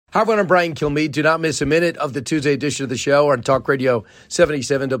Hi, everyone. I'm Brian Kilmeade. Do not miss a minute of the Tuesday edition of the show on Talk Radio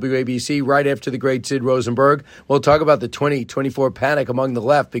 77 WABC right after the great Sid Rosenberg. We'll talk about the 2024 panic among the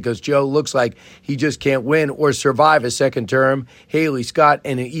left because Joe looks like he just can't win or survive a second term. Haley, Scott,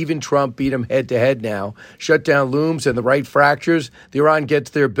 and even Trump beat him head-to-head now. Shutdown looms and the right fractures. The Iran gets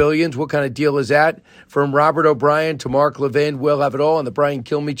their billions. What kind of deal is that? From Robert O'Brien to Mark Levin, we'll have it all on the Brian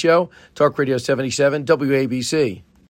Kilmeade Show. Talk Radio 77 WABC.